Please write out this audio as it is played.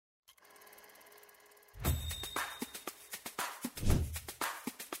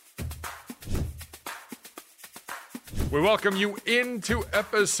We welcome you into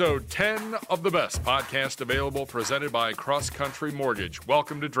episode 10 of The Best podcast available, presented by Cross Country Mortgage.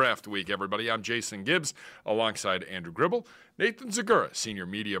 Welcome to Draft Week, everybody. I'm Jason Gibbs, alongside Andrew Gribble. Nathan Zagura, senior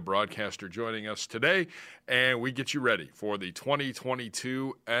media broadcaster, joining us today, and we get you ready for the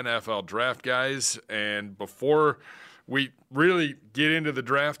 2022 NFL Draft, guys. And before we really get into the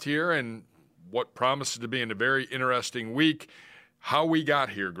draft here and what promises to be a very interesting week, how we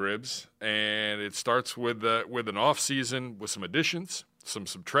got here, Gribbs, and it starts with an offseason with some additions, some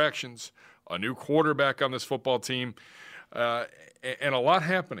subtractions, a new quarterback on this football team, and a lot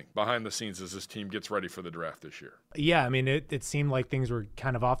happening behind the scenes as this team gets ready for the draft this year. Yeah, I mean, it seemed like things were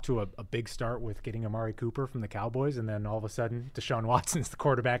kind of off to a big start with getting Amari Cooper from the Cowboys, and then all of a sudden Deshaun Watson's the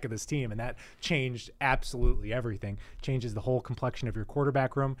quarterback of this team, and that changed absolutely everything. Changes the whole complexion of your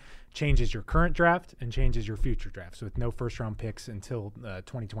quarterback room, changes your current draft, and changes your future draft. So with no first-round picks until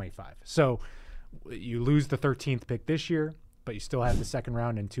 2025. So you lose the 13th pick this year, but you still have the second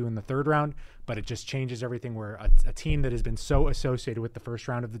round and 2 in the third round. But it just changes everything, where a team that has been so associated with the first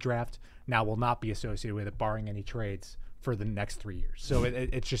round of the draft now will not be associated with it, barring any trades, for the next 3 years. So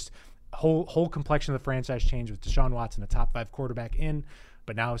it's just whole complexion of the franchise change with Deshaun Watson, a top 5 quarterback in,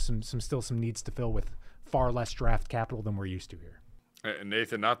 but now still some needs to fill with far less draft capital than we're used to here. And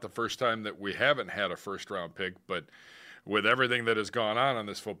Nathan, not the first time that we haven't had a first-round pick, but with everything that has gone on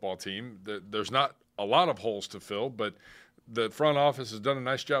this football team, there's not a lot of holes to fill, but the front office has done a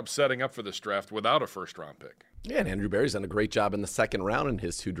nice job setting up for this draft without a first-round pick. Yeah, and Andrew Berry's done a great job in the second round in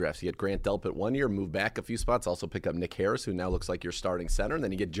his 2 drafts. You get Grant Delpit 1 year, move back a few spots, also pick up Nick Harris, who now looks like your starting center, and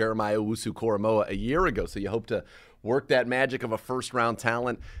then you get Jeremiah Owusu-Koramoah a year ago. So you hope to work that magic of a first-round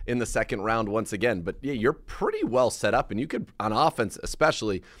talent in the second round once again. But, yeah, you're pretty well set up, and you could, on offense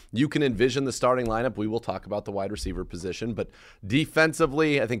especially, you can envision the starting lineup. We will talk about the wide receiver position. But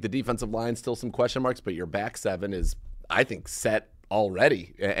defensively, I think the defensive line still some question marks, but your back 7 is, I think, set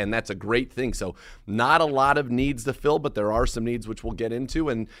already, and that's a great thing. So not a lot of needs to fill, but there are some needs which we'll get into,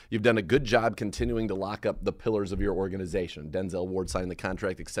 and you've done a good job continuing to lock up the pillars of your organization. Denzel Ward signed the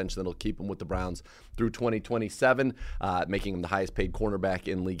contract extension that'll keep him with the Browns through 2027, making him the highest paid cornerback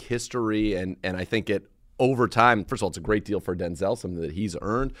in league history, and I think over time, first of all, it's a great deal for Denzel, something that he's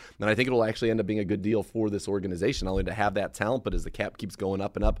earned. And I think it'll actually end up being a good deal for this organization, not only to have that talent, but as the cap keeps going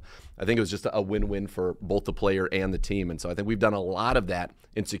up and up, I think it was just a win-win for both the player and the team. And so I think we've done a lot of that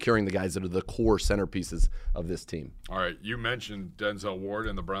in securing the guys that are the core centerpieces of this team. All right, you mentioned Denzel Ward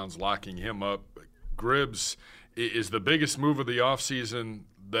and the Browns locking him up. Gribbs, is the biggest move of the offseason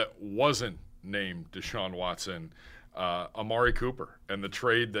that wasn't named Deshaun Watson Amari Cooper and the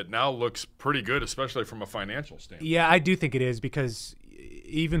trade that now looks pretty good, especially from a financial standpoint? Yeah, I do think it is, because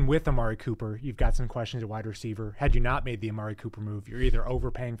even with Amari Cooper, you've got some questions at wide receiver. Had you not made the Amari Cooper move, you're either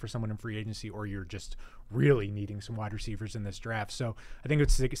overpaying for someone in free agency or you're just really needing some wide receivers in this draft. So I think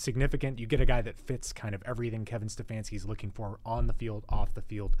it's significant. You get a guy that fits kind of everything Kevin Stefanski's looking for on the field, off the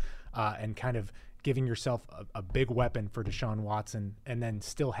field, and kind of giving yourself a big weapon for Deshaun Watson, and then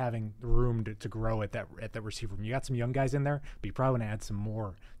still having room to grow at that receiver room. You got some young guys in there, but you probably want to add some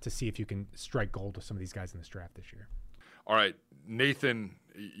more to see if you can strike gold with some of these guys in this draft this year. All right, Nathan,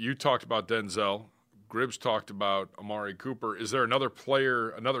 you talked about Denzel. Gribbs talked about Amari Cooper. Is there another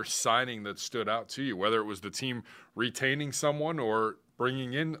player, another signing that stood out to you, whether it was the team retaining someone or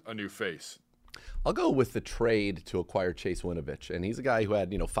bringing in a new face? I'll go with the trade to acquire Chase Winovich, and he's a guy who had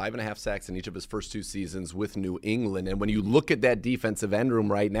 5.5 sacks in each of his first 2 seasons with New England. And when you look at that defensive end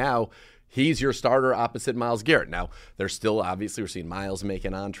room right now, he's your starter opposite Myles Garrett. Now, there's still, obviously, we're seeing Myles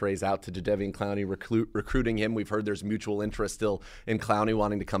making entrees out to Jadeveon Clowney, recruiting him. We've heard there's mutual interest still in Clowney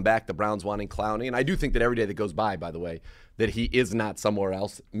wanting to come back, the Browns wanting Clowney. And I do think that every day that goes by the way, that he is not somewhere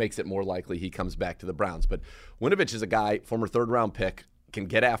else makes it more likely he comes back to the Browns. But Winovich is a guy, former third-round pick, can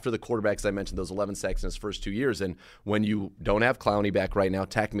get after the quarterbacks. I mentioned those 11 sacks in his first 2 years. And when you don't have Clowney back right now,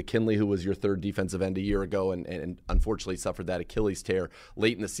 Takk McKinley, who was your third defensive end a year ago and unfortunately suffered that Achilles tear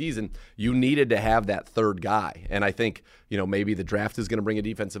late in the season, you needed to have that third guy. And I think, maybe the draft is going to bring a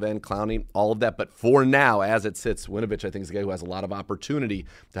defensive end, Clowney, all of that. But for now, as it sits, Winovich, I think, is a guy who has a lot of opportunity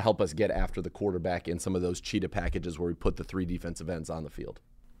to help us get after the quarterback in some of those cheetah packages where we put the 3 defensive ends on the field.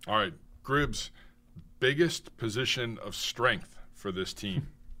 All right, Gribbs, biggest position of strength for this team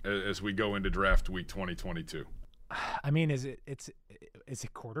as we go into draft week 2022? I mean, is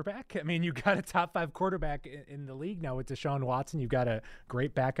it quarterback? I mean, you got a top 5 quarterback in the league now with Deshaun Watson. You've got a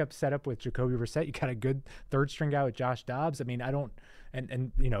great backup setup with Jacoby Brissett. You got a good third string guy with Josh Dobbs. I mean, I don't,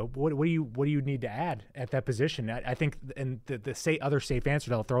 and what do you need to add at that position? I think, and the other safe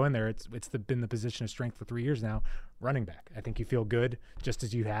answer that I'll throw in there, it's been the position of strength for 3 years now. Running back. I think you feel good just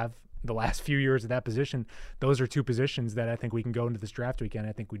as you have the last few years at that position, those are two positions that I think we can go into this draft weekend.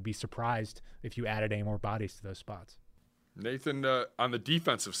 I think we'd be surprised if you added any more bodies to those spots. Nathan, on the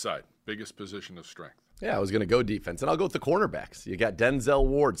defensive side, biggest position of strength. Yeah, I was going to go defense, and I'll go with the cornerbacks. You got Denzel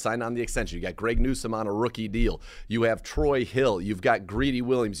Ward signed on the extension. You got Greg Newsome on a rookie deal. You have Troy Hill. You've got Greedy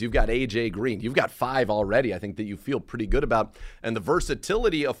Williams. You've got A.J. Green. You've got 5 already, I think, that you feel pretty good about. And the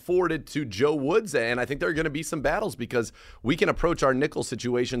versatility afforded to Joe Woods, and I think there are going to be some battles because we can approach our nickel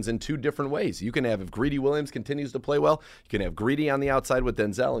situations in 2 different ways. You can have, if Greedy Williams continues to play well, you can have Greedy on the outside with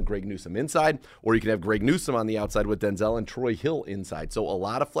Denzel and Greg Newsome inside, or you can have Greg Newsome on the outside with Denzel and Troy Hill inside. So a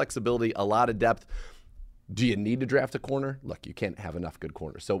lot of flexibility, a lot of depth. Do you need to draft a corner? Look, you can't have enough good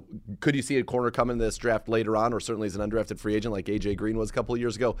corners. So could you see a corner come in this draft later on, or certainly as an undrafted free agent like A.J. Green was a couple of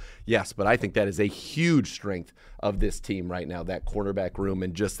years ago? Yes, but I think that is a huge strength of this team right now, that cornerback room,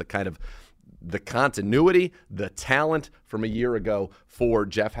 and just the kind of the continuity, the talent from a year ago for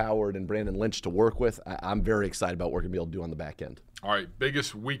Jeff Howard and Brandon Lynch to work with. I'm very excited about what we're going to be able to do on the back end. All right,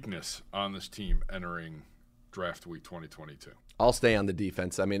 biggest weakness on this team entering draft week 2022? I'll stay on the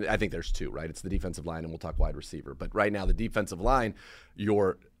defense. I mean, I think there's 2, right? It's the defensive line, and we'll talk wide receiver. But right now, the defensive line,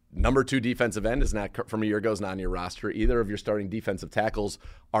 your number 2 defensive end is not, from a year ago, is not on your roster. Either of your starting defensive tackles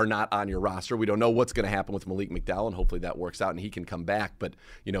are not on your roster. We don't know what's going to happen with Malik McDowell, and hopefully that works out and he can come back. But,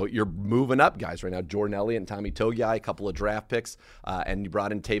 you know, you're moving up guys right now. Jordan Elliott and Tommy Togiai, a couple of draft picks, and you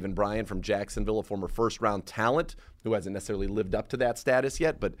brought in Taven Bryan from Jacksonville, a former first-round talent who hasn't necessarily lived up to that status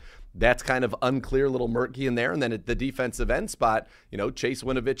yet, but that's kind of unclear, a little murky in there. And then at the defensive end spot, you know, Chase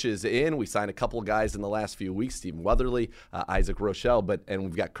Winovich is in. We signed a couple of guys in the last few weeks, Stephen Weatherly, Isaac Rochelle, and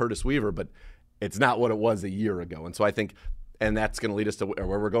we've got Curtis Weaver, but it's not what it was a year ago. And so I think, and that's going to lead us to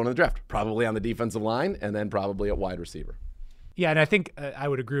where we're going in the draft, probably on the defensive line and then probably at wide receiver. Yeah, and I think I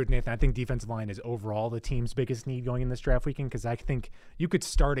would agree with Nathan. I think defensive line is overall the team's biggest need going in this draft weekend, because I think you could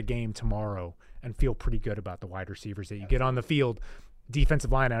start a game tomorrow and feel pretty good about the wide receivers that you get on the field.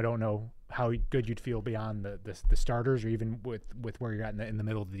 Defensive line, I don't know how good you'd feel beyond the starters or even with where you're at in the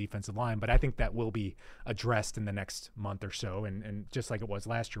middle of the defensive line, but I think that will be addressed in the next month or so, and just like it was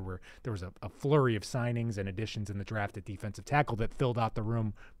last year where there was a flurry of signings and additions in the draft at defensive tackle that filled out the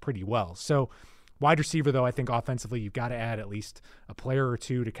room pretty well. So wide receiver, though, I think offensively you've got to add at least a player or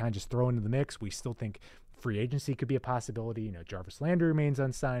 2 to kind of just throw into the mix. We still think free agency could be a possibility. You know, Jarvis Landry remains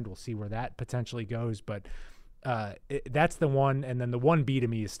unsigned. We'll see where that potentially goes, but that's the one. And then the 1B to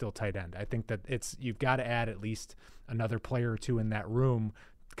me is still tight end. I think that you've got to add at least another player or 2 in that room,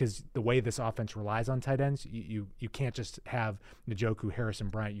 because the way this offense relies on tight ends, you can't just have Njoku, Harrison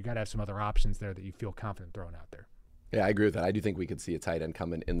Bryant. You got to have some other options there that you feel confident throwing out there. Yeah, I agree with that. I do think we could see a tight end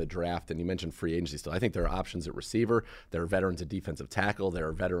come in the draft. And you mentioned free agency still. I think there are options at receiver. There are veterans at defensive tackle. There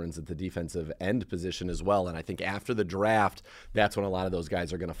are veterans at the defensive end position as well. And I think after the draft, that's when a lot of those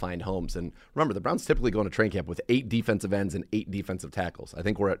guys are going to find homes. And remember, the Browns typically go into training camp with 8 defensive ends and 8 defensive tackles. I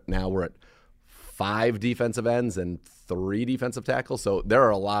think we're at 5 defensive ends and 3 defensive tackles. So there are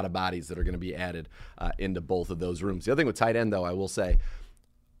a lot of bodies that are going to be added into both of those rooms. The other thing with tight end, though, I will say,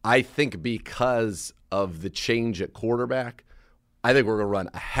 I think because of the change at quarterback, I think we're going to run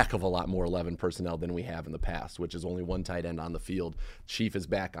a heck of a lot more 11 personnel than we have in the past, which is only 1 tight end on the field. Chief is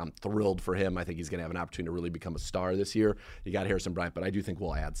back. I'm thrilled for him. I think he's going to have an opportunity to really become a star this year. You got Harrison Bryant, but I do think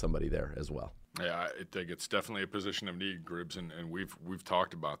we'll add somebody there as well. Yeah, I think it's definitely a position of need, Gribbs, and we've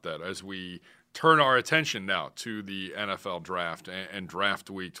talked about that. As we turn our attention now to the NFL draft and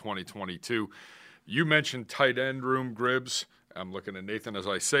draft week 2022, you mentioned tight end room, Gribbs. I'm looking at Nathan as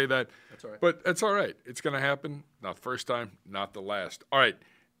I say that. That's all right. But that's all right. It's going to happen. Not the first time, not the last. All right.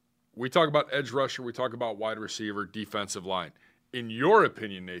 We talk about edge rusher. We talk about wide receiver, defensive line. In your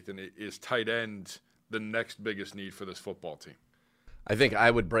opinion, Nathan, is tight end the next biggest need for this football team? I think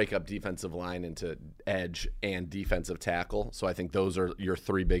I would break up defensive line into edge and defensive tackle. So I think those are your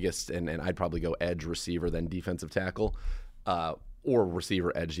 3 biggest, and I'd probably go edge, receiver, then defensive tackle. Or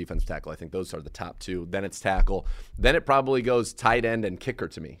receiver, edge, defensive tackle. I think those are the top 2. Then it's tackle. Then it probably goes tight end and kicker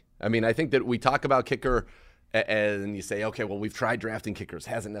to me. I mean, I think that we talk about kicker and you say, okay, well, we've tried drafting kickers.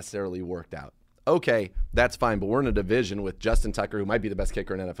 Hasn't necessarily worked out. Okay, that's fine, but we're in a division with Justin Tucker, who might be the best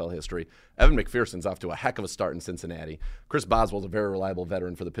kicker in NFL history. Evan McPherson's off to a heck of a start in Cincinnati. Chris Boswell's a very reliable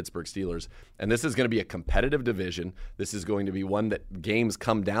veteran for the Pittsburgh Steelers. And this is going to be a competitive division. This is going to be one that games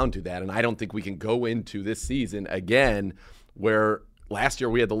come down to that. And I don't think we can go into this season again where last year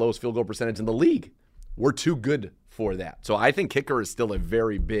we had the lowest field goal percentage in the league. We're too good for that. So I think kicker is still a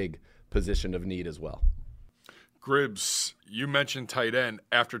very big position of need as well. Gribbs, you mentioned tight end.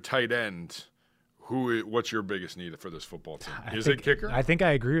 After tight end, what's your biggest need for this football team? Is it kicker? I think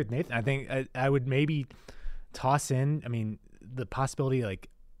I agree with Nathan. I think I would maybe toss in, the possibility like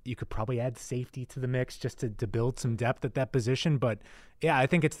you could probably add safety to the mix just to build some depth at that position. But yeah, I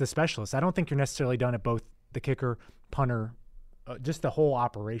think it's the specialists. I don't think you're necessarily done at both the kicker, punter, just the whole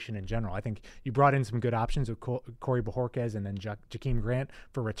operation in general. I think you brought in some good options with Corey Bojorquez and then Jakeem Grant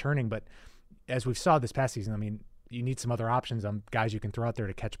for returning. But as we saw this past season, I mean, you need some other options on guys you can throw out there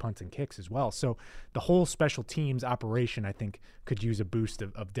to catch punts and kicks as well. So the whole special teams operation, I think, could use a boost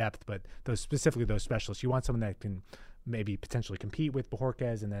of depth. But specifically those specialists, you want someone that can maybe potentially compete with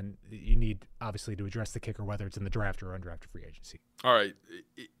Bojorquez, and then you need, obviously, to address the kicker, whether it's in the draft or undrafted free agency. All right.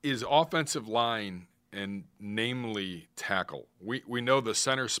 Is offensive line and namely tackle? We know the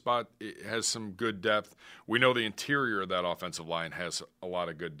center spot has some good depth. We know the interior of that offensive line has a lot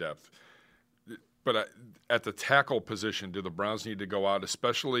of good depth. But at the tackle position, do the Browns need to go out,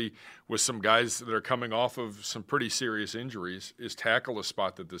 especially with some guys that are coming off of some pretty serious injuries? Is tackle a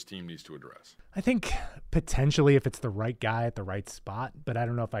spot that this team needs to address? I think potentially if it's the right guy at the right spot, but I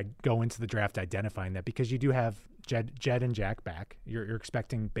don't know if I go into the draft identifying that, because you do have Jed and Jack back. You're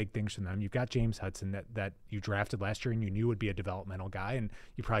expecting big things from them. You've got James Hudson that you drafted last year and you knew would be a developmental guy, and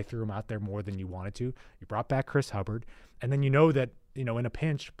you probably threw him out there more than you wanted to. You brought back Chris Hubbard, and then you know that, in a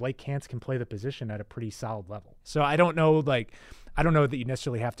pinch, Blake Kantz can play the position at a pretty solid level. So I don't know that you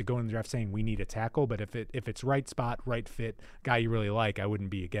necessarily have to go in the draft saying we need a tackle, but if it's right spot, right fit, guy you really like, I wouldn't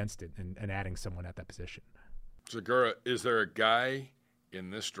be against it and adding someone at that position. Zagura, is there a guy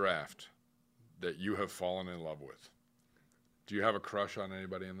in this draft that you have fallen in love with? Do you have a crush on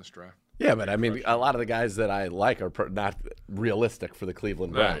anybody in this draft? Yeah, but I mean, a lot of the guys that I like are not realistic for the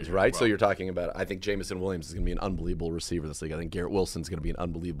Cleveland Browns, right? Well, so you're talking about, I think Jameson Williams is going to be an unbelievable receiver in this league. I think Garrett Wilson's going to be an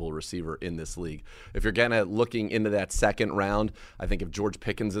unbelievable receiver in this league. If you're kind of looking into that second round, I think if George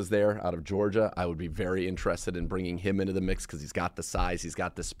Pickens is there out of Georgia, I would be very interested in bringing him into the mix because he's got the size, he's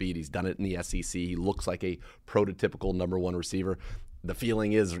got the speed, he's done it in the SEC. He looks like a prototypical number one receiver. The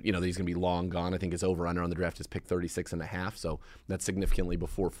feeling is, that he's going to be long gone. I think his over-under on the draft is pick 36.5, so that's significantly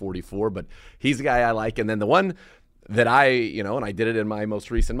before 44. But he's a guy I like. And then the one that and I did it in my most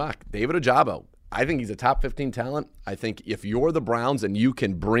recent mock, David Ojabo. I think he's a top 15 talent. I think if you're the Browns and you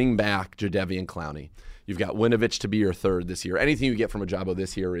can bring back Jadeveon Clowney, you've got Winovich to be your third this year. Anything you get from Ojabo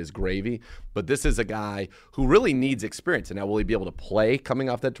this year is gravy. But this is a guy who really needs experience. And now, will he be able to play coming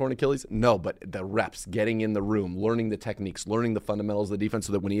off that torn Achilles? No, but the reps, getting in the room, learning the techniques, learning the fundamentals of the defense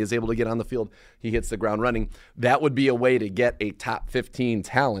so that when he is able to get on the field, he hits the ground running. That would be a way to get a top 15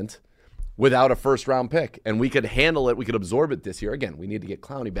 talent without a first-round pick. And we could handle it. We could absorb it this year. Again, we need to get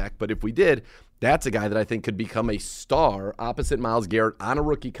Clowney back. But if we did, that's a guy that I think could become a star opposite Myles Garrett on a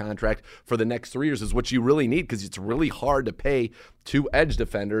rookie contract for the next 3 years, is what you really need, because it's really hard to pay 2 edge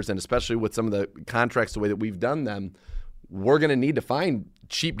defenders, and especially with some of the contracts the way that we've done them, we're going to need to find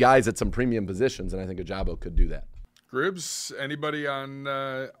cheap guys at some premium positions, and I think Ojabo could do that. Gribbs, anybody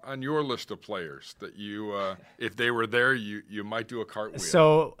on your list of players that you, if they were there, you might do a cartwheel?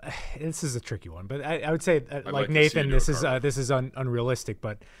 So this is a tricky one, but I would say, like Nathan, this is unrealistic.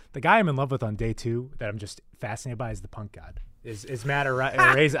 But the guy I'm in love with on day 2 that I'm just fascinated by is the punt god. Is Matt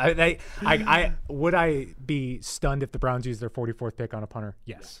Araiza. Would I be stunned if the Browns use their 44th pick on a punter?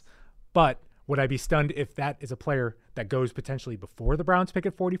 Yes. But would I be stunned if that is a player that goes potentially before the Browns pick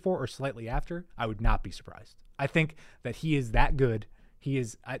at 44 or slightly after? I would not be surprised. I think that he is that good. He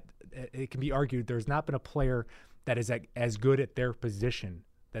is. It can be argued there's not been a player that is as good at their position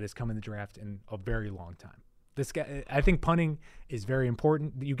that has come in the draft in a very long time. This guy, I think punting is very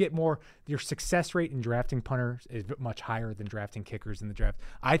important. You get more. Your success rate in drafting punters is much higher than drafting kickers in the draft.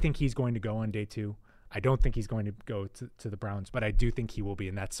 I think he's going to go on day 2. I don't think he's going to go to the Browns, but I do think he will be,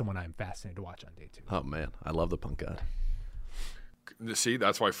 and that's someone I'm fascinated to watch on day 2. Oh, man. I love the punt god. See,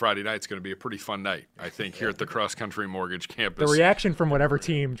 that's why Friday night's going to be a pretty fun night, I think, here at the Cross Country Mortgage campus. The reaction from whatever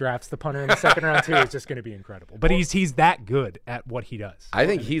team drafts the punter in the second round, too, is just going to be incredible. But he's that good at what he does. I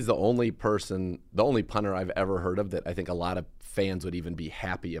think he's the only punter I've ever heard of that I think a lot of fans would even be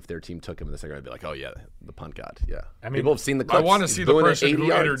happy if their team took him in the second round. I'd be like, oh, yeah, the punt god. Yeah. I mean, people have seen the clips. I want to see the person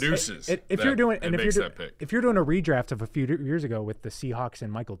who introduces if you're doing a redraft of a few years ago with the Seahawks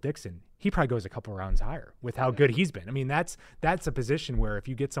and Michael Dixon, he probably goes a couple rounds higher with how good he's been. I mean, that's a position where if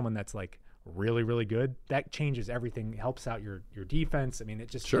you get someone that's like really, really good, that changes everything, helps out your defense. I mean, it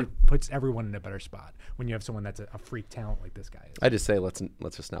just it puts everyone in a better spot when you have someone that's a freak talent like this guy is. I just say let's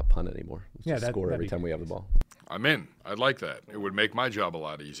just not punt anymore. Let's just score every time we have the ball. I'm in. I'd like that. It would make my job a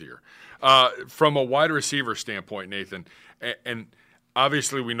lot easier. From a wide receiver standpoint, Nathan, and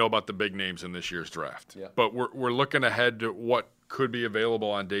obviously we know about the big names in this year's draft, but we're looking ahead to what could be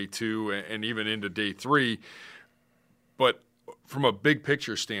available on day 2 and even into day 3. But from a big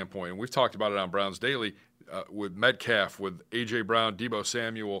picture standpoint, and we've talked about it on Browns Daily, with Metcalf, with A.J. Brown, Deebo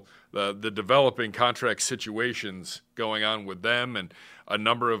Samuel, the developing contract situations going on with them, and a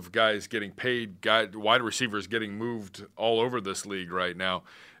number of guys getting paid, wide receivers getting moved all over this league right now.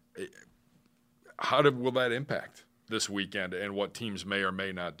 Will that impact this weekend and what teams may or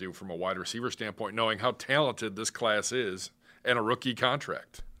may not do from a wide receiver standpoint, knowing how talented this class is and a rookie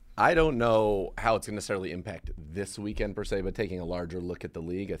contract? I don't know how it's going to necessarily impact this weekend per se, but taking a larger look at the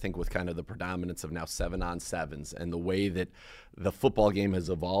league, I think with kind of the predominance of now 7-on-7s and the way that the football game has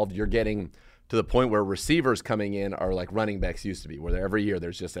evolved, you're getting to the point where receivers coming in are like running backs used to be, where every year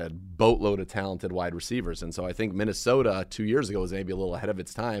there's just a boatload of talented wide receivers. And so I think Minnesota 2 years ago was maybe a little ahead of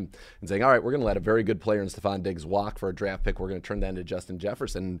its time and saying, all right, we're going to let a very good player in Stephon Diggs walk for a draft pick. We're going to turn that into Justin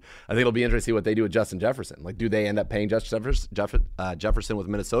Jefferson. I think it'll be interesting to see what they do with Justin Jefferson. Like, do they end up paying Jefferson with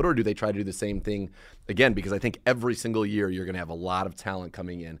Minnesota, or do they try to do the same thing again? Because I think every single year you're going to have a lot of talent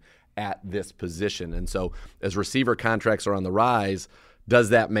coming in at this position. And so as receiver contracts are on the rise, does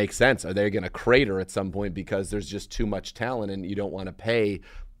that make sense? Are they going to crater at some point because there's just too much talent and you don't want to pay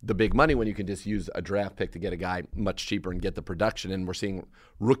the big money when you can just use a draft pick to get a guy much cheaper and get the production? And we're seeing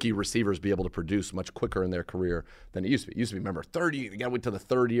rookie receivers be able to produce much quicker in their career than it used to be. It used to be, remember, 30, you got to wait till the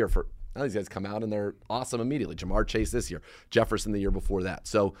third year for now these guys come out and they're awesome immediately. Jamar Chase this year, Jefferson the year before that.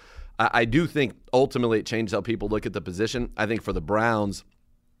 So I do think ultimately it changed how people look at the position. I think for the Browns,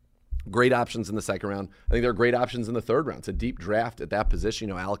 great options in the second round. I think there are great options in the third round. It's a deep draft at that position.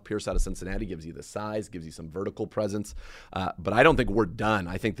 You know, Alec Pierce out of Cincinnati gives you the size, gives you some vertical presence. But I don't think we're done.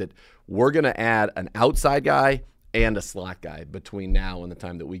 I think that we're going to add an outside guy and a slot guy between now and the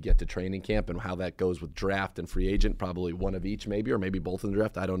time that we get to training camp, and how that goes with draft and free agent, probably one of each maybe, or maybe both in the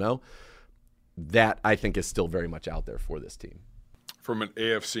draft. I don't know. That I think is still very much out there for this team. From an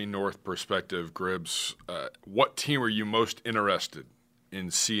AFC North perspective, Gribbs, what team are you most interested in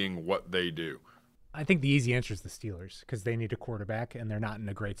seeing what they do? I think the easy answer is the Steelers, because they need a quarterback and they're not in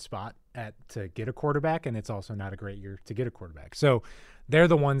a great spot to get a quarterback, and it's also not a great year to get a quarterback. So they're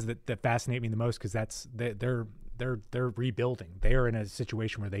the ones that fascinate me the most, because they're rebuilding. They are in a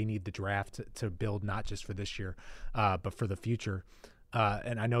situation where they need the draft to build not just for this year, but for the future.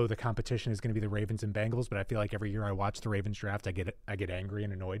 And I know the competition is going to be the Ravens and Bengals, but I feel like every year I watch the Ravens draft, I get angry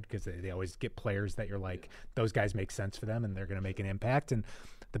and annoyed, because they always get players that you're like, those guys make sense for them and they're going to make an impact. And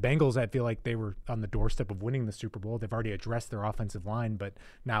the Bengals, I feel like they were on the doorstep of winning the Super Bowl. They've already addressed their offensive line, but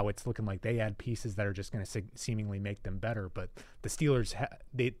now it's looking like they add pieces that are just going to seemingly make them better. But the Steelers,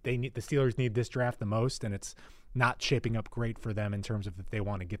 the Steelers need this draft the most, and it's not shaping up great for them in terms of if they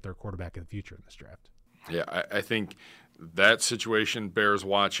want to get their quarterback of the future in this draft. Yeah, I think that situation bears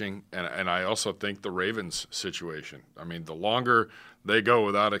watching, and I also think the Ravens situation. I mean, the longer they go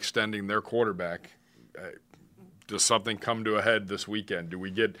without extending their quarterback, does something come to a head this weekend? Do we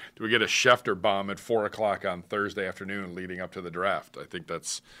get a Schefter bomb at 4:00 on Thursday afternoon leading up to the draft? I think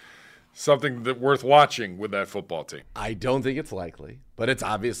that's something that worth watching with that football team. I don't think it's likely, but it's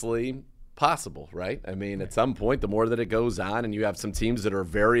obviously possible, right? I mean, at some point, the more that it goes on, and you have some teams that are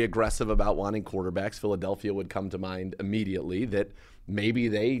very aggressive about wanting quarterbacks, Philadelphia would come to mind immediately, that maybe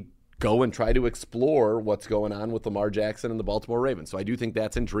they go and try to explore what's going on with Lamar Jackson and the Baltimore Ravens. So I do think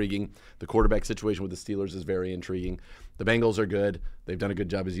that's intriguing. The quarterback situation with the Steelers is very intriguing. The Bengals are good. They've done a good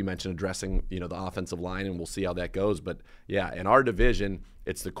job, as you mentioned, addressing, the offensive line, and we'll see how that goes. But yeah, in our division,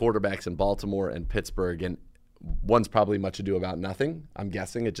 it's the quarterbacks in Baltimore and Pittsburgh, and one's probably much ado about nothing. I'm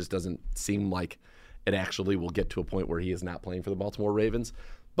guessing it just doesn't seem like it actually will get to a point where he is not playing for the Baltimore Ravens.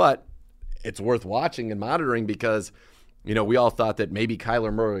 But it's worth watching and monitoring, because we all thought that maybe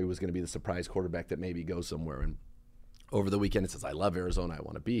Kyler Murray was going to be the surprise quarterback that maybe goes somewhere. And over the weekend, it says, I love Arizona, I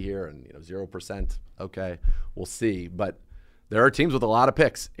want to be here, and 0%. Okay, we'll see. But there are teams with a lot of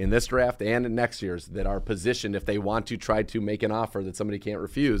picks in this draft and in next year's that are positioned, if they want to try to make an offer that somebody can't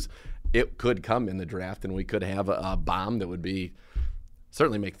refuse, it could come in the draft, and we could have a bomb that would be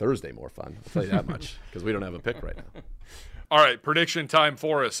certainly make Thursday more fun. I'll tell you that much, because we don't have a pick right now. All right, prediction time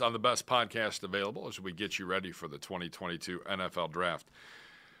for us on the best podcast available as we get you ready for the 2022 NFL Draft.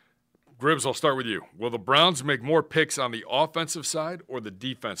 Gribbs, I'll start with you. Will the Browns make more picks on the offensive side or the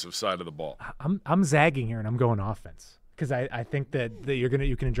defensive side of the ball? I'm zagging here, and I'm going offense, because I think that you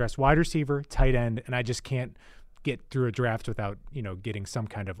can address wide receiver, tight end, and I just can't get through a draft without getting some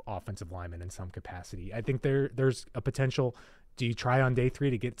kind of offensive lineman in some capacity. I think there's a potential. Do you try on day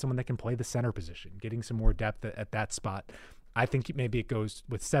 3 to get someone that can play the center position, getting some more depth at that spot? I think maybe it goes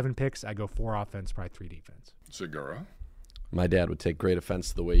with 7 picks. I go 4 offense, probably 3 defense. Segura? My dad would take great offense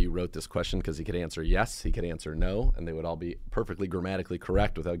to the way you wrote this question, because he could answer yes, he could answer no, and they would all be perfectly grammatically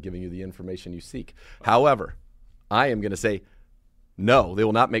correct without giving you the information you seek. However, I am going to say No, they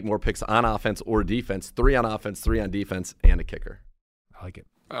will not make more picks on offense or defense. 3 on offense, 3 on defense, and a kicker. I like it.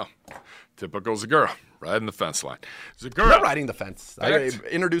 Oh, typical Zagura, riding the fence line. Zagura. Not riding the fence. I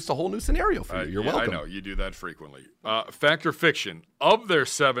introduced a whole new scenario for you. You're welcome. I know. You do that frequently. Fact or fiction? Of their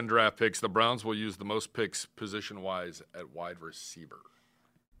 7 draft picks, the Browns will use the most picks position-wise at wide receiver.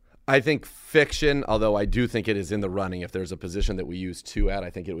 I think fiction, although I do think it is in the running. If there's a position that we use 2 at, I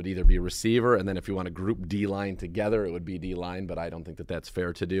think it would either be receiver, and then if you want to group D-line together, it would be D-line, but I don't think that that's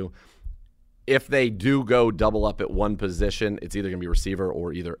fair to do. If they do go double up at one position, it's either going to be receiver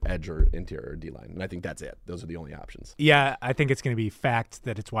or either edge or interior D-line, and I think that's it. Those are the only options. Yeah, I think it's going to be fact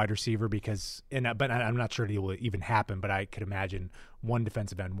that it's wide receiver but I'm not sure it will even happen, but I could imagine one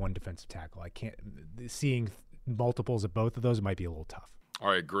defensive end, one defensive tackle. Seeing multiples of both of those might be a little tough. All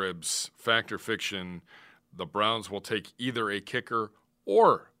right, Gribbs, fact or fiction, the Browns will take either a kicker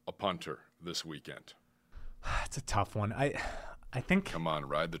or a punter this weekend. It's a tough one. I think. Come on,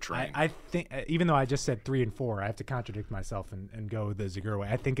 ride the train. I think, even though I just said 3 and 4, I have to contradict myself and go the Zagura way.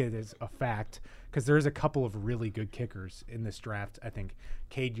 I think it is a fact because there's a couple of really good kickers in this draft. I think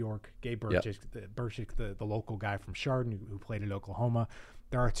Cade York, Gabe Burchick, the local guy from Chardon who played at Oklahoma.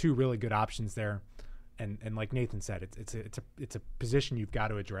 There are 2 really good options there. And like Nathan said, it's a position you've got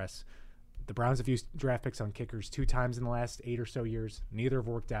to address. The Browns have used draft picks on kickers 2 times in the last 8 or so years. Neither have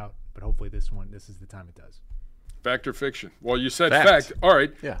worked out, but hopefully this is the time it does. Fact or fiction? Well, you said fact. All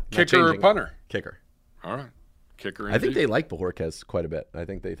right. Yeah. Kicker or punter? Kicker. All right. Kicker. I think they like Bojorquez quite a bit. I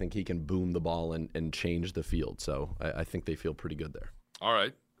think they think he can boom the ball and change the field. So I think they feel pretty good there. All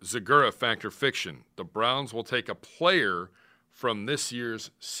right. Zagura, fact or fiction? The Browns will take a player from this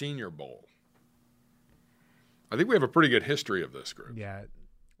year's Senior Bowl. I think we have a pretty good history of this group. Yeah.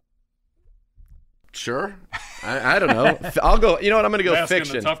 Sure. I don't know. I'll go. You know what? I'm going to go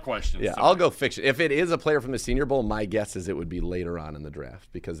fiction. The tough questions. Yeah, I'll go fiction. If it is a player from the Senior Bowl, my guess is it would be later on in the draft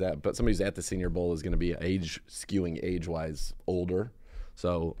but somebody who's at the Senior Bowl is going to be skewing age-wise older.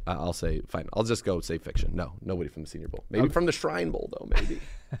 So I'll say fine. I'll just go say fiction. No, nobody from the Senior Bowl. Maybe from the Shrine Bowl though. Maybe.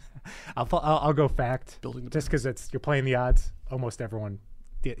 I'll go fact. Just because you're playing the odds. Almost everyone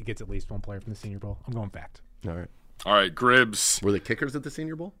gets at least one player from the Senior Bowl. I'm going fact. All right. All right, Gribbs. Were the kickers at the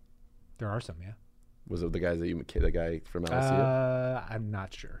Senior Bowl? There are some, yeah. Was it the guy from LSU? I'm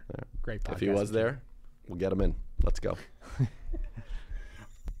not sure. Yeah. Great podcast. If he was there, we'll get him in. Let's go.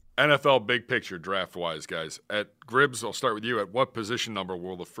 NFL big picture draft-wise, guys. At Gribbs, I'll start with you. At what position number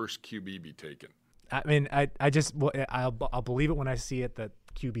will the first QB be taken? I mean, I'll believe it when I see it that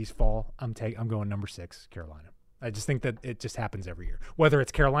QBs fall. I'm going number 6, Carolina. I just think that it just happens every year. Whether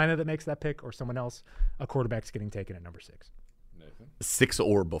it's Carolina that makes that pick or someone else, a quarterback's getting taken at number 6. Nathan? 6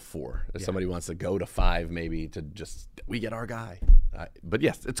 or before. If somebody wants to go to 5, maybe we get our guy. But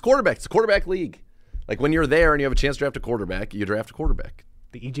yes, it's quarterback. It's a quarterback league. Like when you're there and you have a chance to draft a quarterback, you draft a quarterback.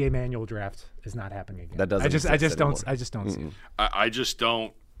 The EJ Manuel draft is not happening again. That doesn't. I just don't see it. I just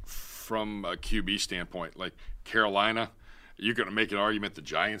don't, from a QB standpoint, like Carolina. You're going to make an argument the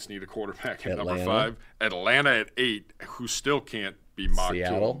Giants need a quarterback at number 5. Atlanta at 8, who still can't be mocked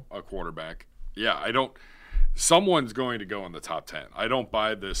to a quarterback. Yeah, I don't. Someone's going to go in the top 10. I don't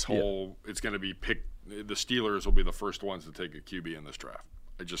buy this whole. It's going to be picked. The Steelers will be the first ones to take a QB in this draft.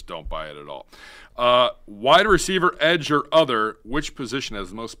 I just don't buy it at all. Wide receiver, edge, or other. Which position has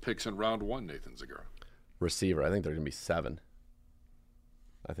the most picks in round 1? Nathan Zagura. Receiver. I think they're going to be 7.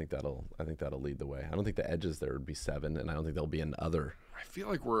 I think that'll lead the way. I don't think the edges there would be 7, and I don't think there'll be an other. I feel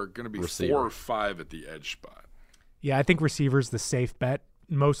like we're going to be receiver. 4 or 5 at the edge spot. Yeah, I think receiver's the safe bet,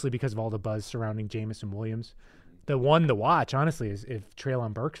 mostly because of all the buzz surrounding Jamison Williams. The one to watch, honestly, is if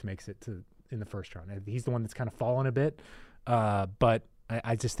Treylon Burks makes it in the first round. He's the one that's kind of fallen a bit, but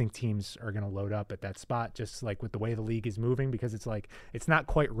I just think teams are going to load up at that spot, just like with the way the league is moving, because it's not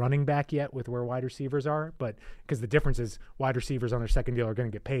quite running back yet with where wide receivers are, but because the difference is wide receivers on their second deal are going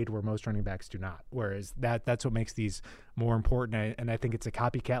to get paid where most running backs do not. Whereas that's what makes these more important. And I think it's a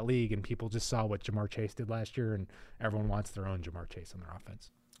copycat league, and people just saw what Jamar Chase did last year, and everyone wants their own Jamar Chase on their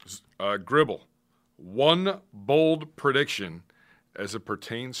offense. Gribble, one bold prediction as it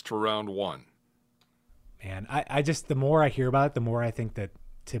pertains to round 1. Man, I just, the more I hear about it, the more I think that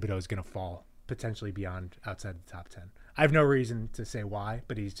Thibodeau is going to fall potentially outside the top 10. I have no reason to say why,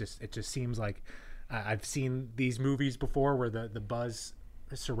 but it just seems like I've seen these movies before where the buzz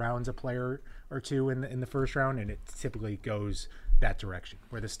surrounds a player or two in the first round, and it typically goes that direction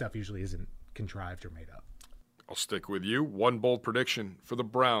where the stuff usually isn't contrived or made up. I'll stick with you. One bold prediction for the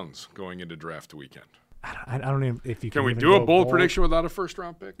Browns going into draft weekend. I don't know if you can we do a bold prediction without a first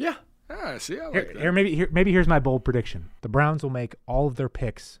round pick? Yeah. See, I like that. Maybe here's my bold prediction. The Browns will make all of their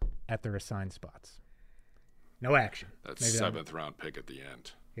picks at their assigned spots. No action. That's Maybe 7th round pick at the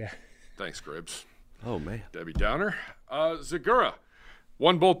end. Yeah. Thanks, Gribbs. Oh, man. Debbie Downer. Zagura,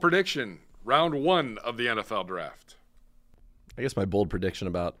 one bold prediction, round 1 of the NFL draft. I guess my bold prediction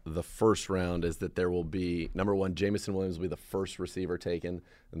about the first round is that there will be, number one, Jameson Williams will be the first receiver taken,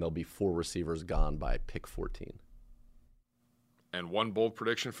 and there'll be 4 receivers gone by pick 14. And one bold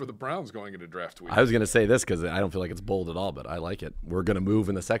prediction for the Browns going into draft week. I was going to say this because I don't feel like it's bold at all, but I like it. We're going to move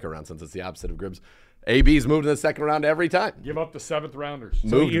in the second round since it's the opposite of Gribbs. AB's moved in the second round every time. Give up the 7th rounders.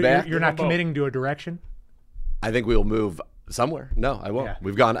 Moved back. You're not committing to a direction? I think we'll move somewhere. No, I won't. Yeah.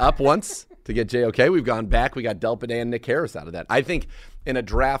 We've gone up once to get JOK. We've gone back. We got Delpit and Nick Harris out of that. I think in a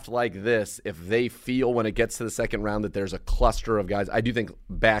draft like this, if they feel when it gets to the second round that there's a cluster of guys, I do think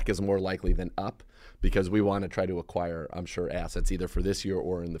back is more likely than up because we want to try to acquire, I'm sure, assets either for this year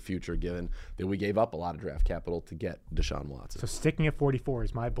or in the future, given that we gave up a lot of draft capital to get Deshaun Watson. So sticking at 44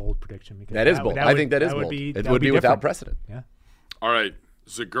 is my bold prediction. Because That is bold. I think that is bold. It would be without precedent. Yeah. All right,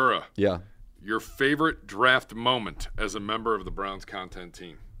 Zagura. Yeah. Your favorite draft moment as a member of the Browns content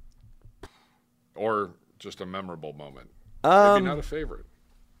team? Or just a memorable moment? Maybe not a favorite.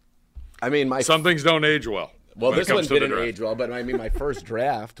 I mean, Some things don't age well. Well, when it this one comes to the didn't draft. age well, but I mean, my first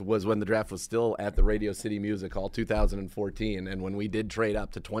draft was when the draft was still at the Radio City Music Hall, 2014, and when we did trade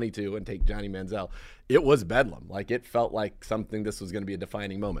up to 22 and take Johnny Manziel, it was bedlam. Like, it felt like something, this was going to be a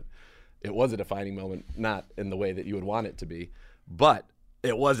defining moment. It was a defining moment, not in the way that you would want it to be, but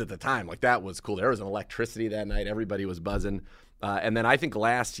it was at the time. Like, that was cool. There was an electricity that night. Everybody was buzzing. And then I think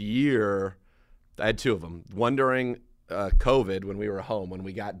last year, I had 2 of them. One during COVID when we were home, when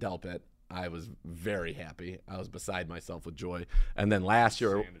we got Delpit. I was very happy. I was beside myself with joy. And then last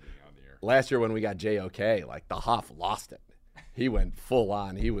year when we got JOK, like the Hoff lost it. He went full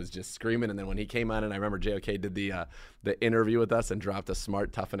on. He was just screaming. And then when he came on, and I remember JOK did the interview with us and dropped a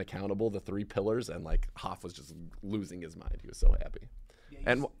smart, tough, and accountable, the 3 pillars, and like Hoff was just losing his mind. He was so happy.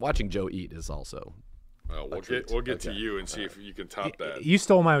 And watching Joe eat is also. Well, we'll get to you and see if you can top that. You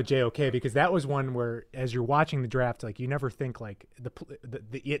stole mine with JOK because that was one where, as you're watching the draft, like you never think like the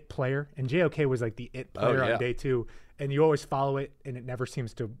it player, and JOK was like the it player on day 2, and you always follow it, and it never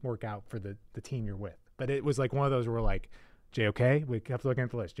seems to work out for the team you're with. But it was like one of those where like JOK, we kept looking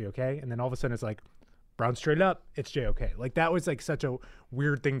at the list, JOK, and then all of a sudden it's like Browns straight up, it's JOK. Like that was like such a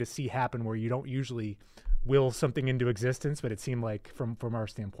weird thing to see happen where you don't usually will something into existence, but it seemed like from our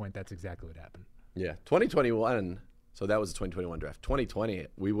standpoint, that's exactly what happened. Yeah, 2021. So that was the 2021 draft. 2020,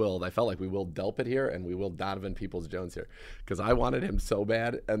 I felt like we willed Delpit here and we willed Donovan Peoples-Jones here because I wanted him so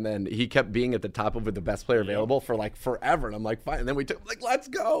bad. And then he kept being at the top of the best player available for like forever. And I'm like, fine. And then we took like, let's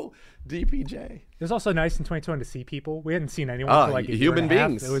go, DPJ. It was also nice in 2020 to see people. We hadn't seen anyone for like a human year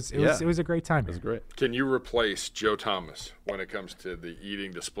and beings. A half. It was a great time. It was great. Can you replace Joe Thomas when it comes to the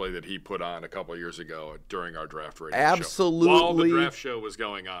eating display that he put on a couple of years ago during our draft radio Absolutely. show? While the draft show was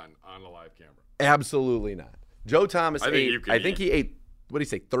going on a live camera. Absolutely not. Joe Thomas he ate, what did he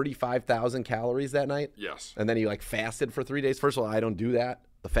say, 35,000 calories that night? Yes. And then he like fasted for 3 days. First of all, I don't do that.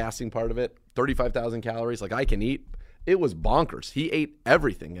 The fasting part of it, 35,000 calories. Like I can eat. It was bonkers. He ate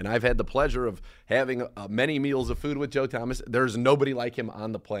everything. And I've had the pleasure of having many meals of food with Joe Thomas. There's nobody like him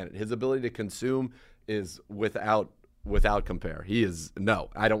on the planet. His ability to consume is without compare. He is,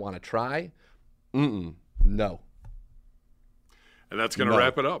 no, I don't want to try. No. And that's going to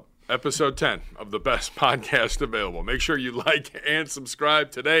wrap it up. Episode 10 of the best podcast available. Make sure you like and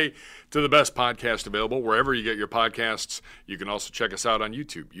subscribe today to the best podcast available wherever you get your podcasts. You can also check us out on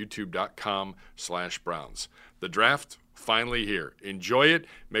YouTube, youtube.com/Browns. The draft finally here. Enjoy it.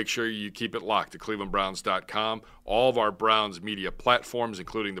 Make sure you keep it locked to clevelandbrowns.com. All of our Browns media platforms,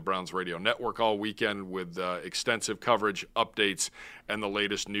 including the Browns Radio Network all weekend with extensive coverage, updates, and the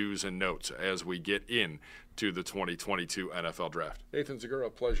latest news and notes as we get in to the 2022 NFL Draft. Nathan Zagura, a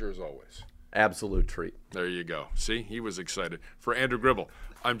pleasure as always. Absolute treat. There you go. See, he was excited. For Andrew Gribble,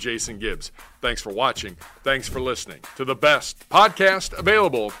 I'm Jason Gibbs. Thanks for watching. Thanks for listening to the best podcast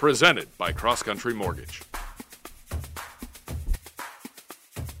available, presented by Cross Country Mortgage.